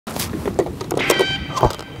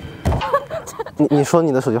你说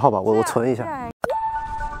你的手机号吧，我存一下。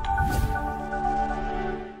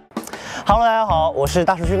Hello， 大家好，我是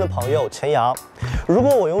大叔君的朋友陈阳。如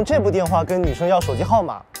果我用这部电话跟女生要手机号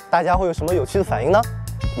码，大家会有什么有趣的反应呢？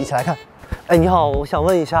一起来看。哎，你好，我想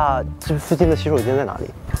问一下，这附近的洗手间在哪里？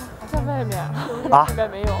在外面啊？应该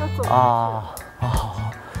没有。啊，好，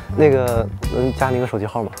那个能加您个手机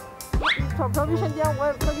号吗？找不着卫生间，我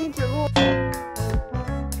也不能给你指路。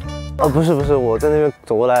不是，我在那边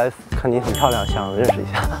走过来，看您很漂亮，想认识一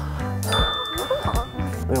下。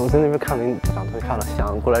我在那边看您长得特别漂亮，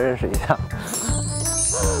想过来认识一下。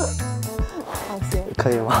好，行，可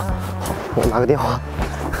以吗？好，我拿个电话。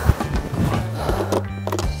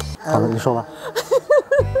好了，你说吧。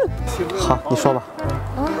好，你说吧。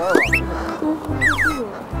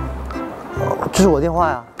这是我电话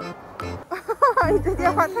呀。你这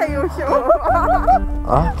电话太优秀了。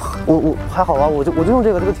啊，我还好吧，我就用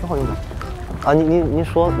这个挺好用的。啊，您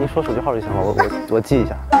说手机号就行了，我记一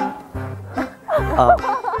下。啊。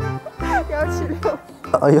176。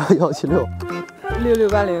啊，176。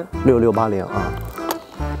6680。6680啊。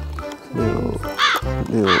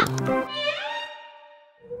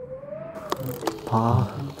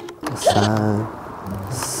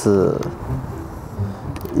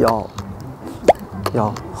68341。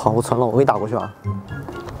好，我存了，我给你打过去啊。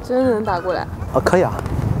真的能打过来？啊，可以啊。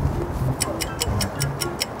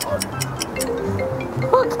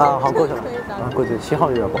啊，好，过去了。啊，过去，信号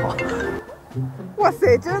有点不好。哇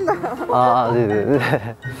塞，真的。啊，对。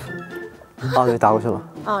啊，对，打过去了。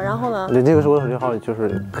啊，然后呢？对，这个是我的手机号，就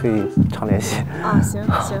是可以常联系。啊，行，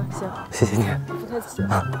谢谢你。不客气。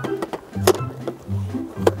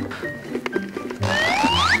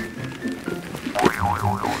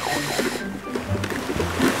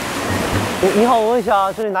你好，我问一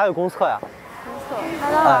下，这里哪有公厕呀？公厕，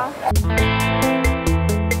看到了。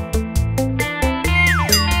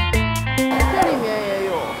这里面也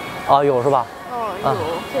有。啊，有是吧？哦，有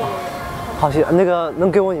这个。好，谢谢。那个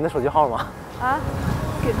能给我你的手机号吗？啊，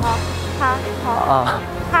给他。啊。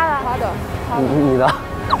他的。你的。啊，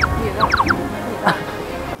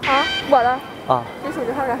我的。啊。这手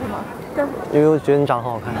机号干什么？因为我觉得你长得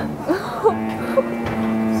很好看。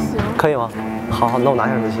行。可以吗？好，那我拿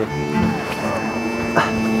下手机。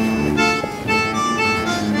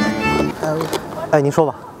哎，您说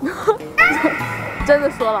吧。真的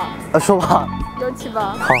说了。说吧。178。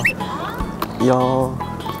好。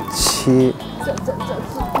178。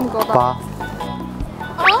这么高吧？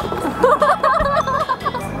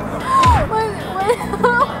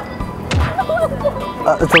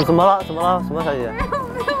啊？怎么了？什么小姐姐？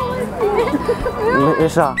没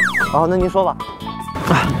事啊。好，那您说吧。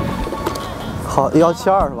好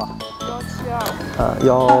，172是吧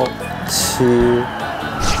？172。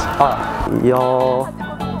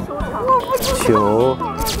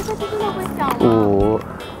17953。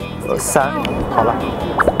好了。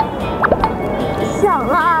响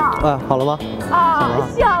了。哎，好了吗？啊，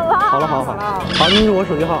响了。好了。好，您是我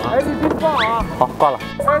手机号啊。哎，你别放啊。好，挂了。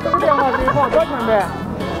哎，这个电话可以放多少钱呗？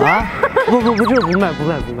啊？不，这个不卖。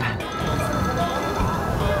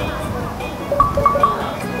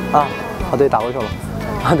啊，好，对，打过去了。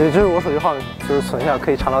啊，对，这是我手机号，就是存一下，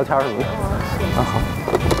可以常聊天什么的。啊，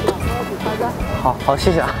好。好，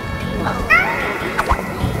谢谢啊。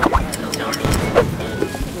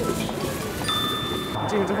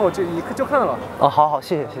进去之后就看到了。哦，好，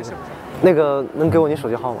谢谢。那个能给我你手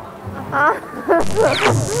机号吗？啊。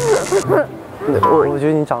我觉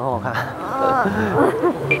得你长得很好看。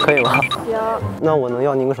可以吗？行。那我能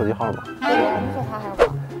要您个手机号吗？你说他还是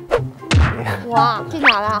我？哇，真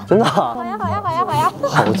假的？真的。好呀。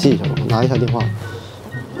好，我记一下，我拿一下电话。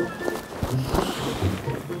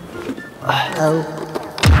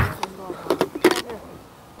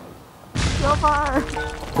182。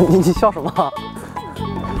你笑什么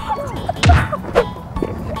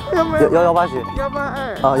？182。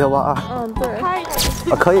啊，182。嗯，对。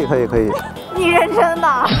啊，可以。你认真的？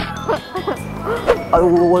啊，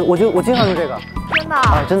我经常用这个。真的？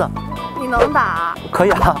啊，真的。你能打？可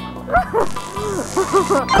以啊。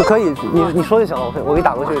可以，你说就行了，我给你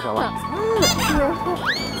打过去就行了。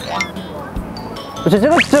这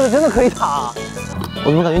个真的可以打。我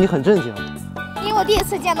怎么感觉你很震惊？因为我第一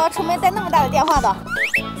次见到出门带那么大的电话的。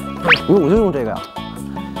因为我就用这个呀。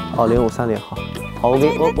哦，0530，好，我给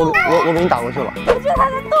你打过去了。我觉得它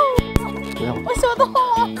在动。我手动了。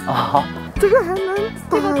啊，好。这个还能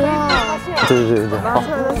打呀？对。拿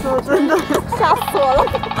出来的时候真的吓死我了。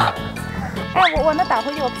哎，我能打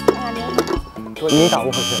回去，我看看铃。你打不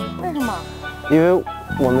回去。为什么？因为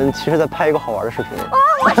我们其实在拍一个好玩的视频。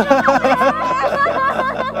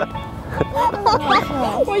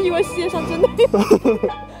我以为世界上真的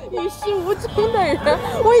语气无惊的人，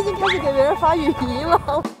我已经开始给别人发语音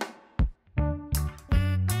了。